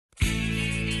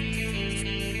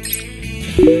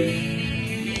Abby,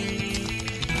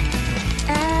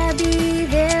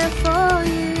 there for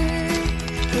you.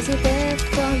 Is it there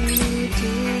for me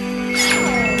too?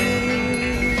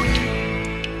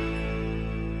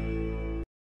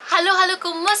 Hello,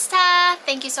 kumusta?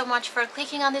 Thank you so much for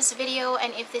clicking on this video,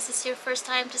 and if this is your first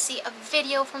time to see a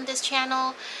video from this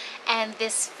channel and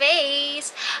this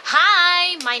face,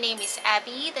 hi, my name is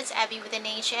Abby. That's Abby with an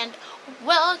H, and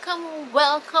welcome,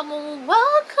 welcome,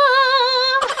 welcome.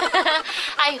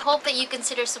 I hope that you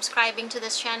consider subscribing to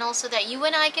this channel so that you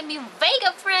and I can be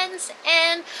Veyga friends,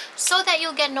 and so that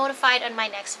you'll get notified on my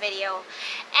next video.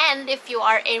 And if you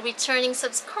are a returning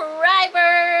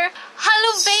subscriber,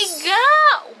 hello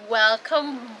Veyga!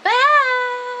 Welcome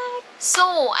back!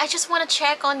 So, I just want to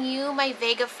check on you, my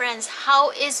Veyga friends. How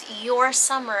is your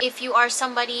summer? If you are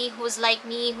somebody who's like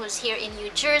me, who's here in New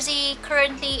Jersey,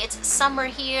 currently it's summer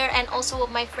here, and also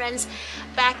my friends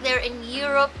back there in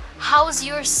Europe, how's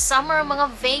your summer,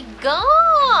 mga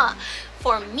Veyga?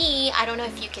 For me, I don't know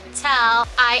if you can tell,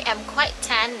 I am quite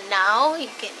tan now. You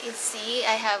see,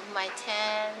 I have my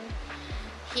tan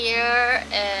here,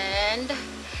 and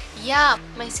yeah,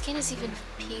 my skin is even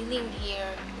peeling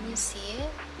here. Can you see it?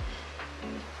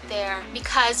 There.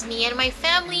 Because me and my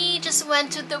family just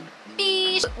went to the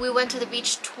beach. We went to the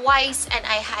beach twice and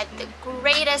I had the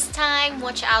greatest time.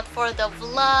 Watch out for the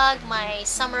vlog, my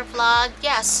summer vlog.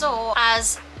 Yeah, so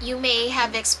as you may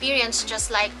have experienced,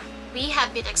 just like we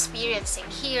have been experiencing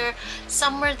here,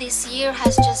 summer this year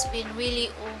has just been really,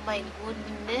 oh my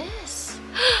goodness.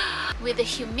 With the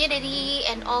humidity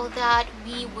and all that,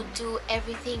 we would do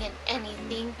everything and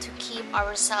anything to keep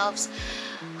ourselves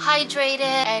hydrated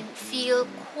and feel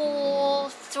cool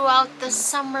throughout the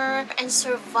summer and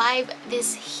survive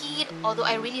this heat. Although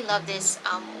I really love this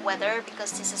weather,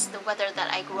 because this is the weather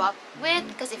that I grew up with.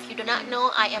 Because if you do not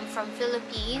know, I am from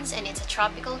Philippines and it's a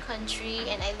tropical country,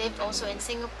 and I lived also in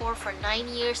Singapore for 9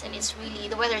 years, and it's really,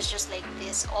 the weather is just like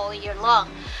this all year long.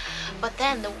 But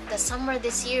then the summer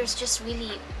this year is just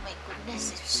really, oh my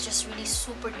goodness, it's just really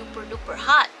super duper duper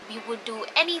hot. We would do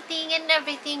anything and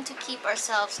everything to keep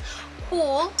ourselves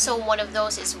cool. So one of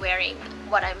those is wearing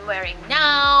what I'm wearing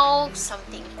now,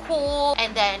 something cool.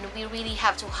 And then we really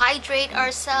have to hydrate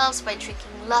ourselves by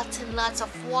drinking lots and lots of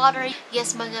water.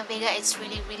 Yes, mga Veyga, it's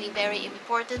really very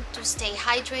important to stay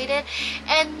hydrated.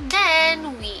 And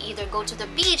then we either go to the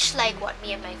beach like what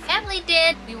me and my family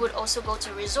did. We would also go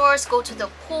to resorts, go to the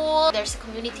pool. There's a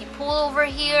community pool over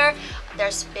here.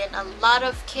 There's been a lot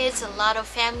of kids, a lot of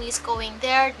families going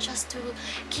there just to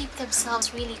keep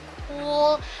themselves really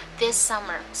cool this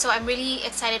summer. So I'm really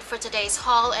excited for today's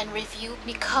haul and review,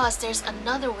 because there's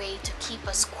another way to keep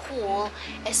us cool,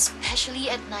 especially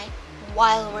at night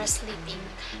while we're sleeping.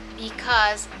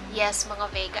 Because yes, mga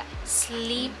Veyga,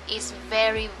 sleep is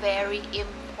very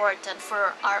important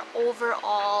for our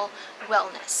overall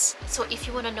wellness. So if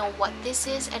you want to know what this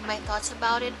is and my thoughts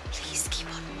about it, please keep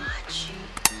on watching.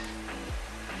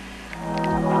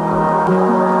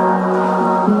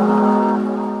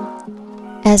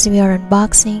 As we are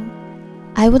unboxing,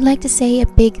 I would like to say a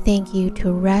big thank you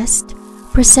to Rest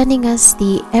for sending us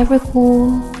the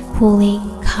Evercool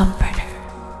Cooling Comforter.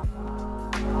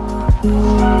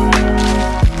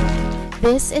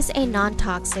 This is a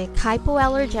non-toxic,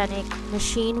 hypoallergenic,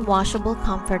 machine washable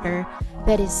comforter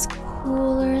that is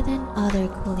cooler than other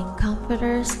cooling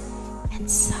comforters and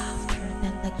softer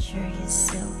than luxurious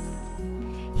silk.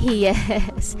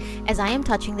 Yes, as I am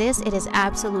touching this, it is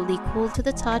absolutely cool to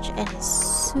the touch and is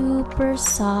super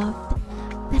soft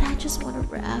that I just want to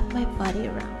wrap my body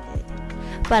around it.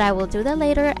 But I will do that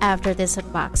later after this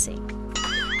unboxing.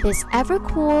 This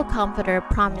Evercool comforter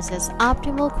promises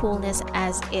optimal coolness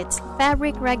as its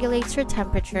fabric regulates your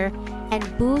temperature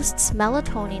and boosts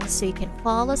melatonin so you can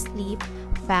fall asleep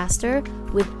faster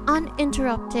with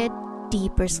uninterrupted,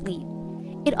 deeper sleep.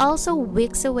 It also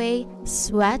wicks away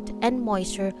sweat and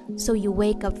moisture so you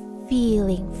wake up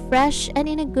feeling fresh and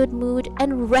in a good mood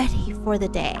and ready for the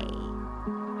day.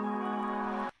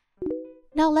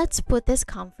 Now let's put this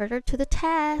comforter to the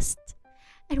test,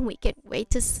 and we can't wait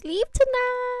to sleep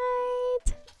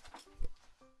tonight.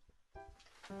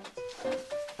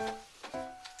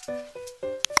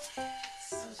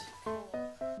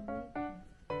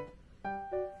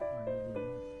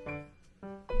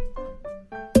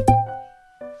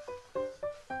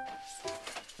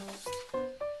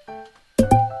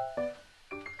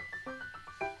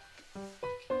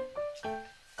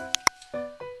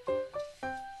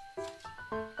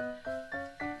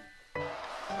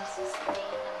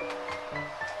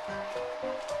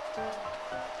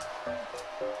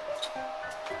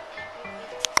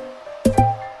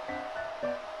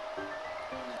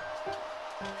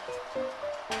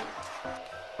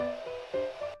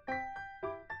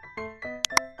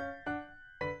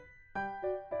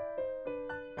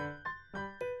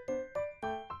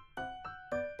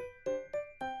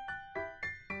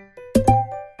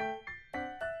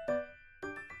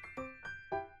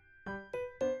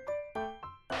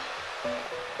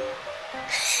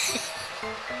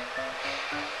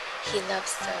 He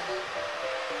loves the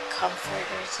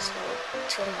comforter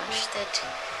too much that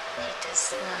he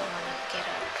does not want to get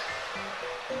up.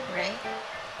 Right?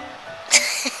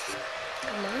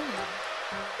 Come on.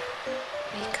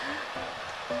 Wake up.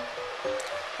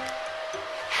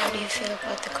 How do you feel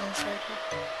about the comforter?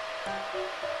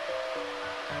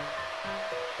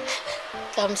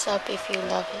 Thumbs up if you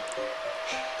love it.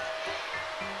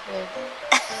 Good.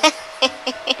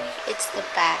 It's the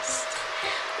best.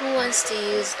 Who wants to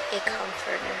use a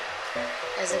comforter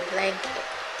as a blanket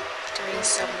during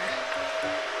summer?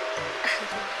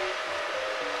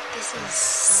 This is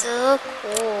so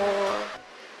cool.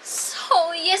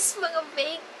 So yes, mga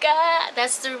Veyga,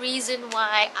 that's the reason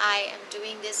why I am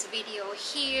doing this video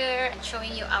here and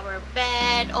showing you our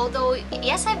bed. Although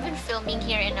yes, I've been filming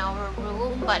here in our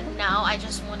room, but now I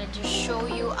just wanted to show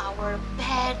you our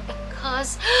bed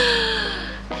because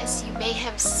as you may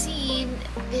have seen,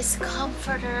 this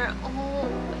comforter, oh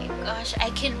my gosh,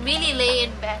 I can really lay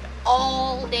in bed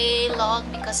all day long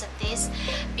because of this,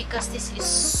 because this is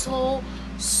so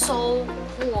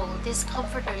cool. This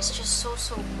comforter is just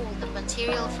so cool. The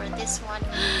material for this one,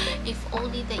 if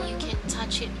only that you can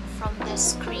touch it from the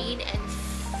screen and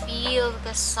feel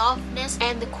the softness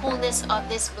and the coolness of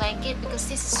this blanket, because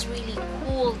this is really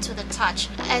cool to the touch.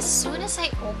 As soon as I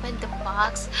opened the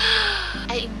box,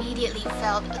 I immediately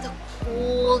felt the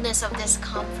coolness of this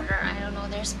comforter. I don't know,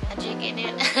 there's magic in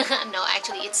it. No,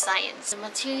 actually it's science. The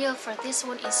material for this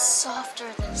one is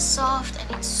softer than soft,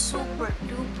 and it's super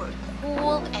duper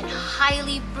cool and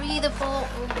highly breathable.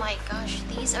 Oh my gosh,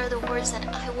 these are the words that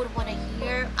I would want to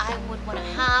hear, I would want to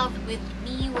have with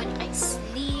me when I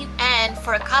sleep. And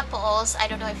for couples, I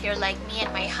don't know if you're like me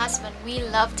and my husband, we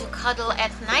love to cuddle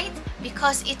at night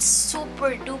because it's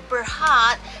super duper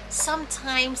hot.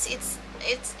 Sometimes it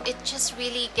just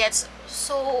really gets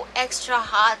so extra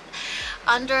hot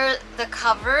under the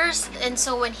covers, and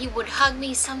so when he would hug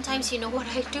me, sometimes you know what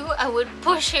I do? I would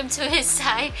push him to his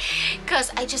side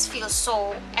because I just feel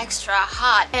so extra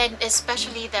hot. And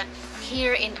especially that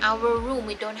here in our room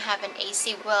we don't have an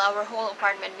AC. Well, our whole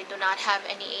apartment we do not have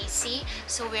any AC,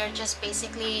 so we're just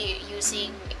basically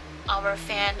using our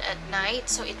fan at night,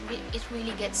 so it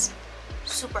really gets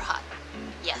super hot.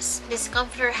 Yes, this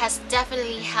comforter has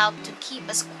definitely helped to keep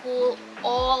us cool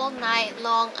all night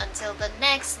long until the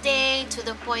next day, to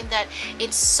the point that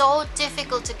it's so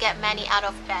difficult to get Manny out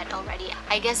of bed already.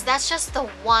 I guess that's just the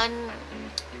one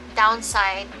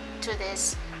downside to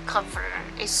this comforter.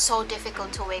 It's so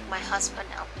difficult to wake my husband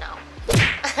up now.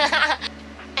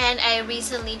 And I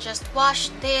recently just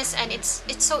washed this, and it's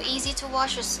so easy to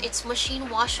wash. It's machine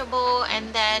washable,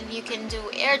 and then you can do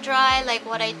air dry like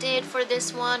what I did for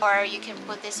this one, or you can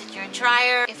put this in your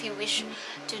dryer. If you wish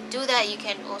to do that, you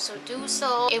can also do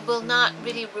so. It will not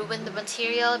really ruin the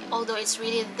material. Although it's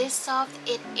really this soft,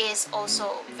 it is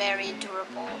also very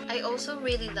durable. I also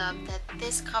really love that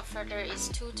this comforter is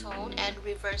two-tone and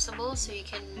reversible, so you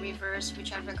can reverse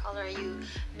whichever color you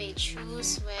may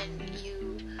choose when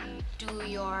you do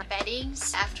your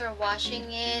beddings. After washing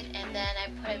it and then I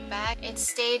put it back, it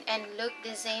stayed and looked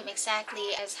the same exactly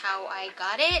as how I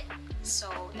got it.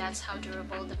 So that's how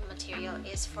durable the material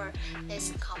is for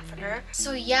this comforter.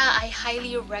 So yeah, I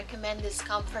highly recommend this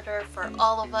comforter for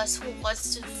all of us who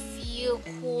wants to feel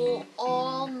cool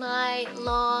all night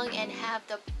long and have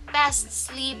the best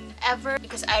sleep ever,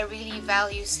 because I really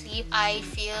value sleep. I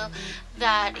feel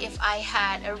that if I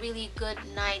had a really good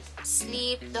night's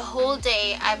sleep, the whole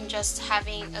day I'm just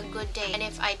having a good day. And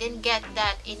if I didn't get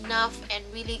that enough and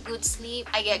really good sleep,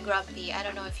 I get grumpy. I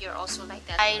don't know if you're also like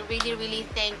that. I really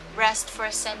thank Rest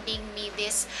for sending me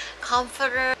this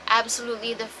comforter.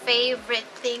 Absolutely the favorite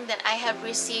thing that I have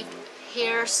received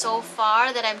here so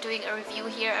far, that I'm doing a review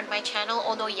here on my channel.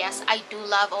 Although yes, I do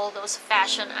love all those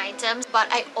fashion items, but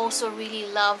I also really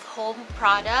love home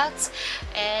products,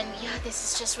 and yeah, this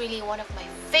is just really one of my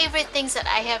favorite things that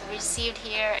I have received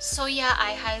here. So yeah,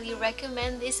 I highly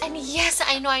recommend this. And yes,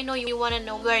 I know you want to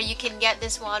know where you can get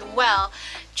this one. Well,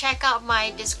 check out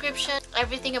my description.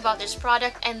 Everything about this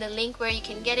product and the link where you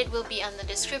can get it will be on the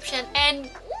description. And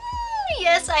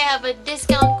yes, I have a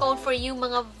discount code for you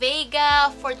mga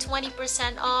Veyga for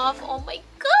 20% off. Oh my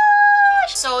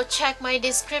gosh! So check my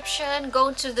description,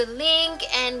 go to the link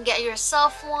and get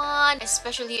yourself one.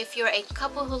 Especially if you're a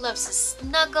couple who loves to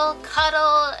snuggle,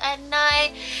 cuddle at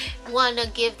night. Wanna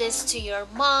give this to your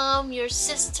mom, your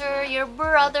sister, your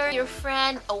brother, your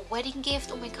friend. A wedding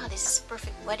gift. Oh my god, this is a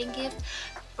perfect wedding gift.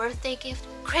 Birthday gift,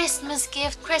 Christmas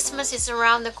gift. Christmas is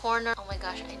around the corner. Oh my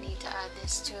gosh, I need to add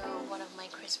this to one of my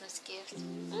Christmas gifts.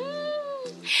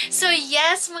 So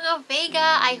yes, mga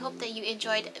Veyga, I hope that you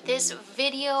enjoyed this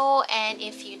video, and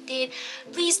if you did,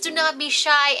 please do not be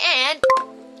shy and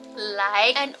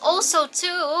like, and also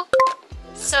to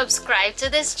subscribe to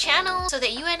this channel so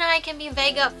that you and I can be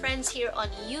Veyga friends here on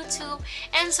YouTube,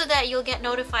 and so that you'll get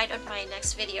notified on my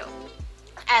next video.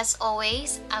 As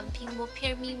always, amping mo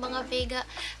pirmi mga Veyga.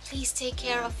 Please take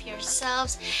care of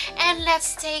yourselves and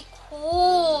let's stay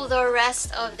cool the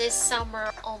rest of this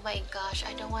summer. Oh my gosh,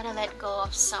 I don't want to let go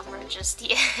of summer just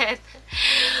yet.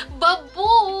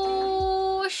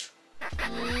 Babush!